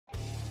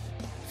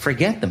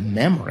forget the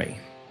memory.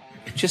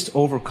 Just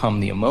overcome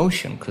the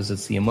emotion, because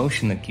it's the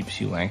emotion that keeps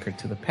you anchored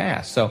to the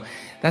past. So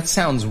that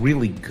sounds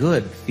really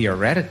good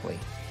theoretically,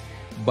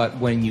 but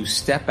when you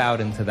step out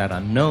into that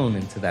unknown,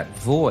 into that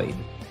void,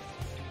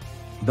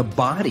 the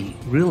body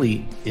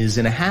really is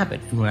in a habit.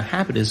 And when a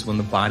habit is when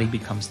the body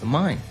becomes the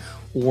mind.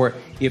 Or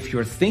if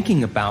you're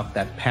thinking about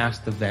that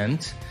past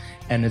event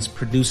and it's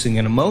producing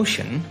an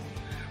emotion,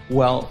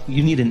 well,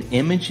 you need an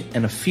image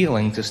and a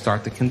feeling to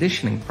start the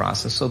conditioning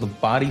process. So the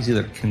body's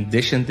either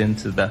conditioned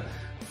into the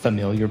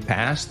familiar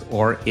past,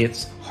 or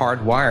it's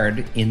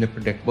hardwired in the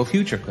predictable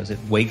future, because it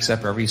wakes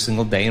up every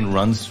single day and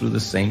runs through the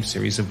same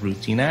series of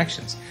routine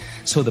actions.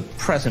 So the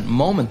present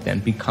moment then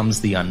becomes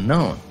the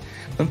unknown.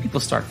 When people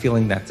start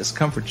feeling that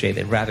discomfort, Jay,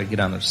 they'd rather get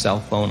on their cell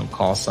phone and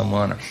call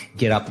someone, or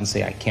get up and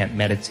say, I can't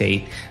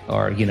meditate,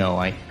 or,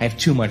 I have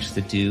too much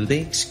to do. They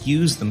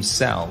excuse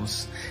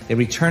themselves. They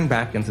return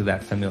back into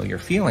that familiar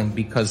feeling,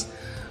 because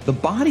the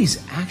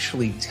body's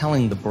actually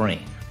telling the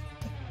brain.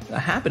 A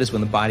habit is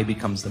when the body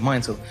becomes the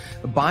mind. So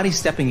the body's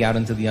stepping out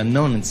into the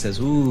unknown and says,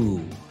 ooh,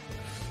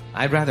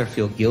 I'd rather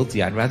feel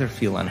guilty, I'd rather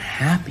feel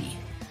unhappy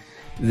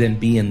than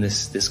be in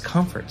this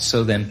discomfort.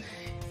 So then,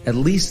 at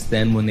least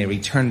then, when they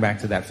return back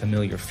to that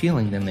familiar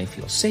feeling, then they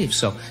feel safe.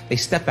 So they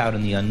step out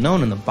in the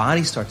unknown, and the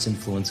body starts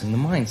influencing the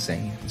mind,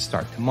 saying, you can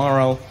start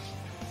tomorrow,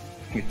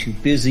 you're too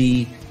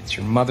busy, it's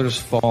your mother's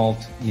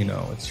fault,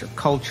 it's your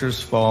culture's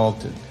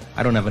fault,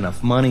 I don't have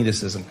enough money,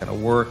 this isn't going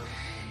to work.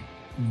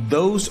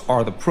 Those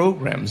are the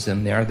programs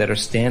in there that are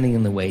standing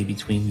in the way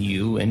between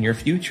you and your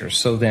future.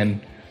 So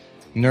then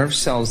nerve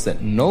cells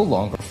that no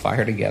longer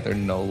fire together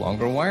no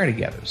longer wire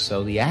together.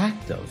 So the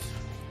act of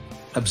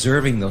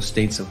observing those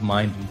states of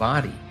mind and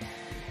body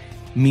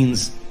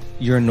means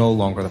you're no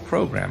longer the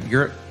program.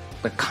 You're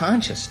the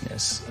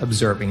consciousness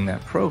observing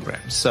that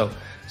program. So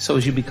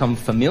as you become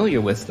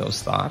familiar with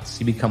those thoughts,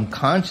 you become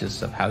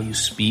conscious of how you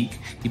speak,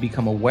 you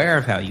become aware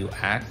of how you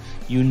act,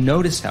 you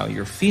notice how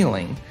you're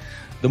feeling.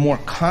 The more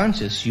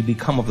conscious you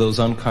become of those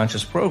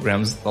unconscious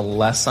programs, the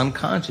less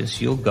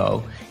unconscious you'll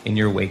go in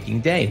your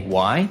waking day.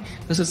 Why?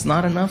 Because it's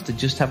not enough to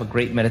just have a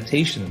great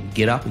meditation and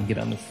get up and get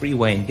on the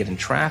freeway and get in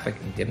traffic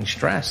and getting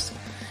stressed.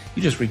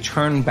 You just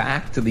return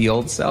back to the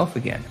old self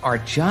again. Our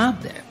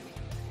job then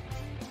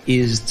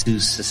is to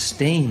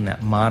sustain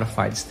that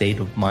modified state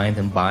of mind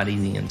and body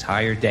the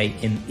entire day.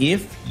 And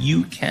if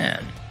you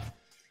can,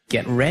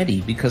 get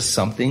ready, because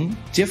something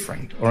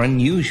different or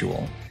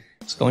unusual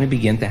is going to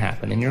begin to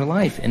happen in your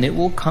life, and it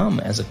will come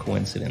as a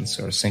coincidence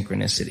or a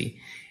synchronicity.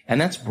 And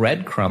that's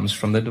breadcrumbs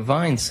from the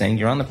divine saying,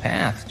 you're on the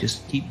path,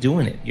 just keep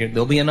doing it.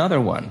 There'll be another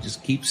one.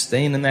 Just keep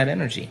staying in that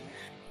energy.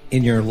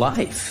 In your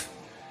life,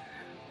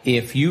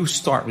 if you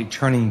start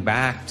returning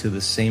back to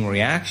the same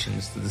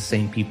reactions, to the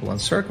same people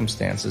and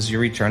circumstances,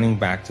 you're returning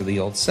back to the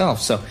old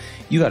self. So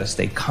you got to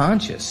stay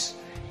conscious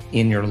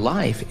in your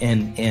life.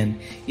 And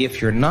if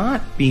you're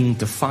not being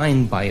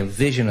defined by a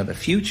vision of the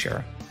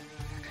future,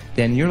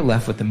 then you're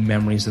left with the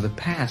memories of the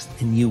past,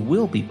 and you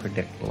will be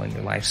predictable in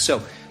your life.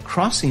 So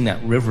crossing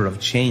that river of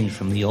change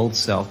from the old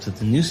self to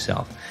the new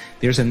self,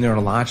 there's a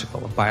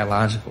neurological, a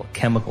biological, a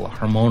chemical, a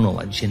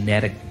hormonal, a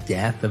genetic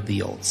death of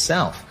the old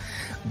self.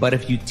 But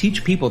if you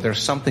teach people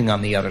there's something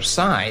on the other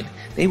side,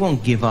 they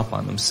won't give up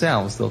on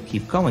themselves. They'll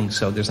keep going.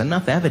 So there's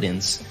enough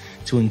evidence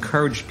to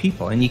encourage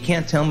people. And you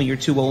can't tell me you're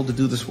too old to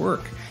do this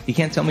work. You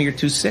can't tell me you're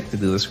too sick to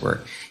do this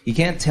work. You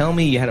can't tell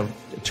me you had a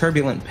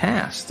turbulent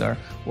past,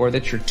 or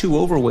that you're too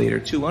overweight or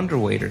too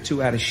underweight or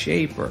too out of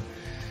shape, or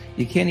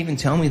you can't even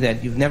tell me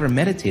that you've never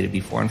meditated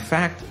before. In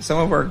fact, some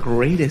of our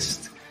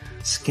greatest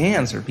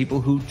scans are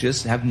people who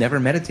just have never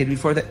meditated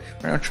before, that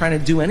are not trying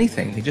to do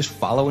anything. They just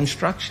follow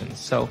instructions.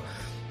 So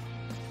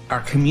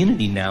our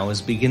community now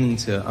is beginning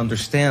to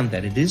understand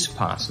that it is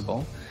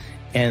possible,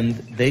 and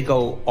they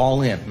go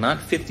all in, not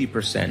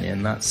 50%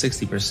 in, not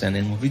 60%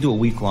 in. If we do a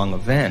week-long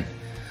event,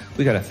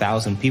 we got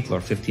 1,000 people or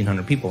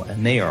 1,500 people,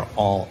 and they are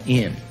all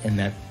in. And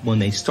that when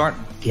they start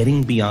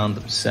getting beyond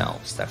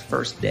themselves, that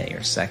first day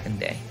or second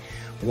day,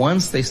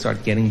 once they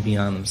start getting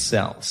beyond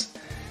themselves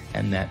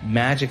and that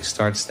magic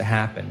starts to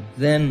happen,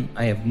 then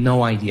I have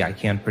no idea. I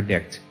can't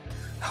predict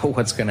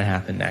what's going to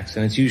happen next.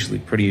 And it's usually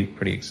pretty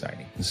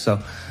exciting. And so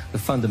the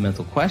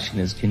fundamental question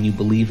is, can you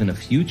believe in a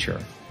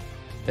future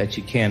that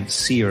you can't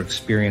see or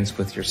experience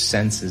with your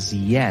senses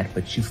yet,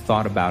 but you've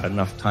thought about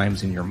enough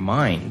times in your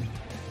mind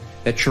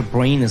that your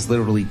brain is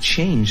literally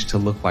changed to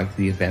look like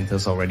the event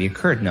has already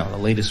occurred? Now, the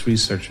latest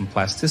research in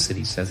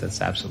plasticity says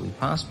that's absolutely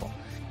possible.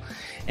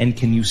 And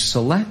can you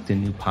select a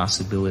new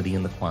possibility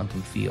in the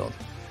quantum field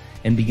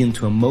and begin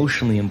to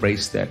emotionally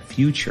embrace that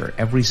future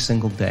every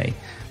single day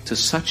to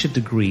such a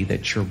degree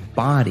that your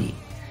body,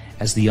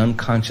 as the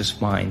unconscious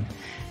mind,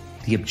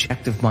 the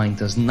objective mind,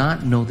 does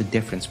not know the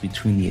difference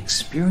between the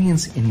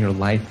experience in your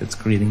life that's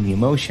creating the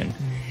emotion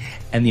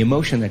and the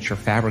emotion that you're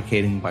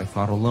fabricating by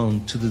thought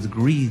alone, to the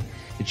degree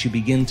that you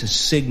begin to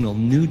signal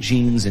new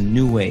genes and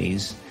new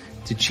ways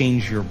to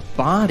change your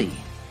body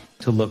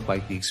to look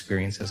like the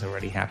experience has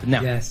already happened.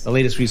 Now, The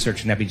latest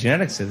research in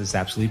epigenetics says it's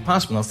absolutely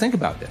possible. Now, think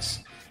about this.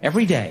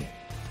 Every day,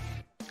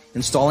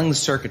 installing the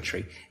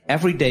circuitry,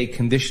 every day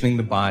conditioning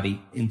the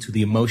body into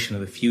the emotion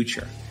of the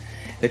future,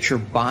 that your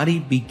body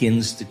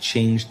begins to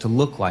change to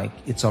look like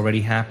it's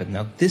already happened.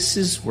 Now, this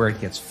is where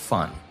it gets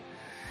fun,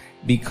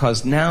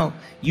 because now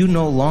you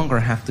no longer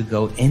have to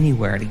go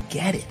anywhere to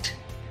get it.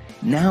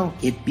 Now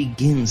it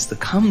begins to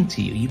come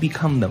to you. You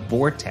become the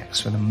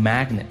vortex or the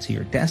magnet to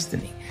your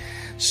destiny.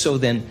 So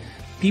then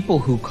people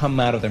who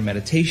come out of their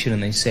meditation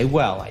and they say,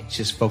 well, I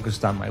just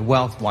focused on my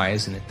wealth, why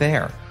isn't it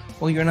there?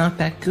 Well, you're not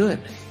that good.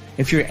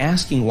 If you're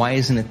asking why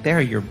isn't it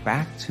there, you're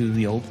back to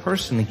the old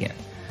person again.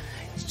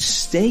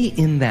 Stay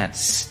in that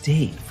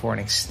state for an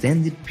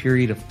extended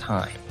period of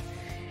time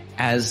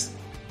as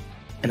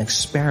an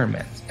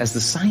experiment, as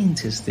the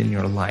scientist in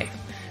your life,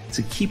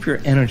 to keep your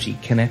energy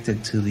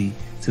connected to the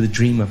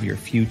dream of your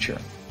future.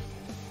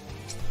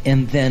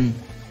 And then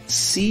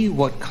see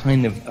what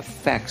kind of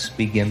effects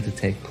begin to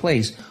take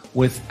place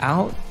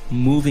without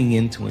moving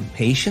into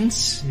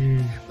impatience,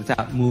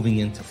 without moving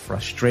into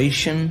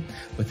frustration,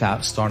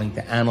 without starting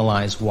to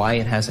analyze why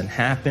it hasn't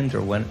happened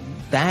or when.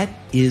 That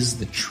is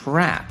the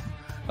trap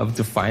of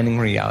defining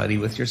reality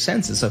with your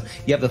senses. So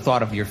you have the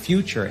thought of your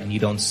future and you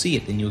don't see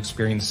it, then you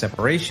experience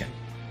separation.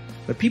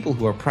 But people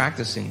who are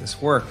practicing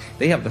this work,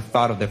 they have the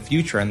thought of their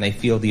future and they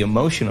feel the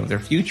emotion of their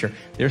future.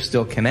 They're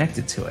still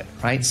connected to it,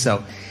 right?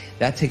 So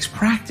that takes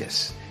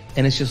practice.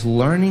 And it's just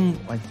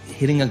learning, like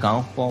hitting a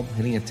golf ball,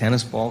 hitting a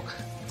tennis ball,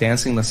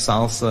 dancing the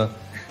salsa,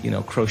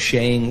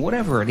 crocheting,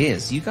 whatever it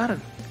is. You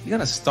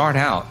gotta start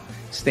out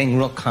staying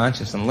real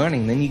conscious and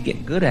learning. Then you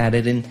get good at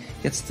it and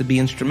it gets to be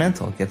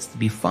instrumental. It gets to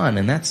be fun.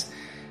 And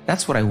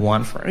that's what I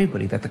want for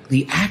everybody, that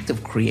the act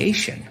of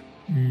creation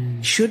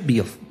should be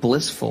a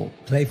blissful,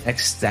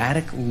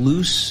 ecstatic,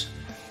 loose,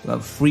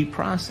 free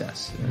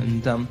process.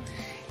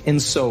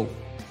 And so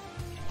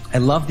I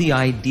love the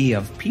idea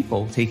of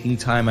people taking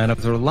time out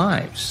of their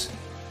lives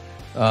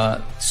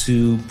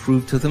to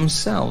prove to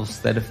themselves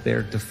that if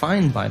they're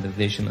defined by the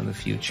vision of the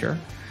future,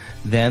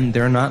 then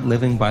they're not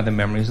living by the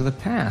memories of the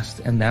past.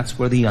 And that's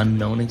where the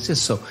unknown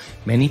exists. So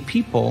many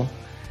people,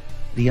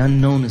 the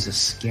unknown is a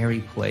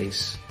scary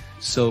place.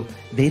 So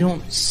they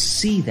don't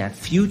see that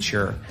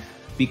future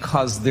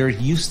because they're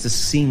used to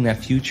seeing that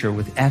future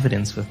with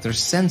evidence, with their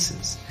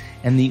senses.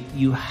 And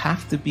you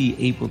have to be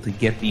able to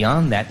get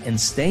beyond that and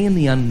stay in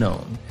the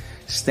unknown,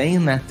 stay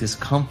in that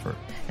discomfort,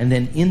 and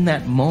then in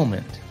that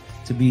moment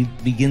to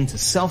begin to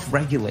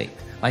self-regulate.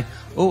 Like,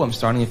 oh, I'm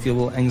starting to feel a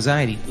little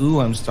anxiety. Ooh,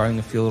 I'm starting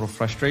to feel a little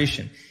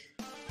frustration.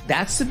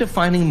 That's the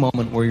defining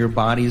moment where your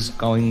body's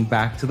going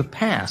back to the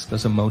past,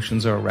 because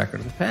emotions are a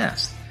record of the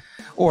past.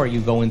 Or you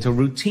go into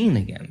routine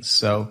again.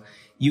 So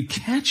you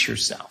catch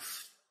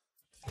yourself.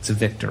 It's a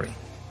victory.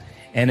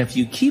 And if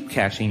you keep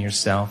catching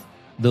yourself,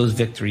 those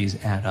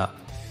victories add up.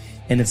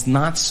 And it's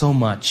not so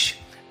much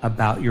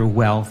about your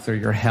wealth or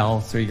your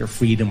health or your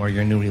freedom or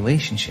your new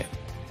relationship.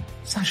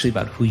 It's actually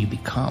about who you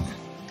become.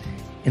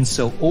 And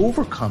so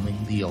overcoming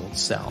the old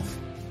self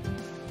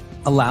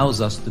allows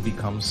us to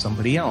become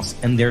somebody else.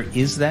 And there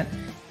is that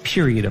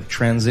period of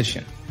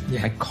transition.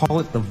 Yeah. I call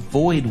it the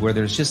void, where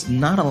there's just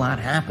not a lot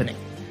happening.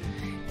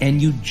 And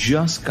you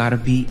just got to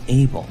be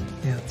able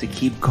to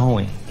keep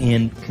going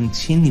and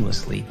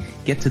continuously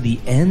get to the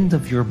end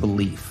of your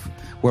belief,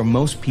 where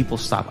most people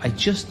stop. I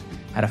just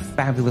had a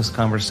fabulous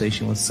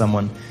conversation with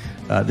someone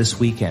this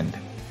weekend.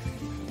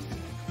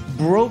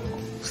 Broke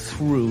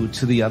through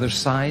to the other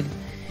side,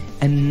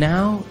 and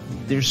now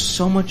there's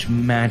so much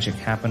magic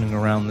happening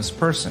around this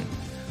person.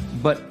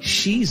 But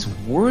she's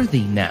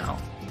worthy now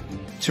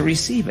to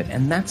receive it.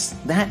 And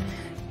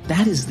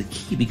that is the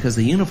key, because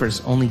the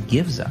universe only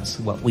gives us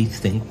what we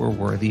think we're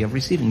worthy of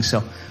receiving.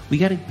 So we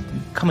got to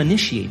become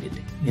initiated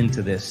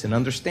into this and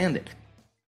understand it.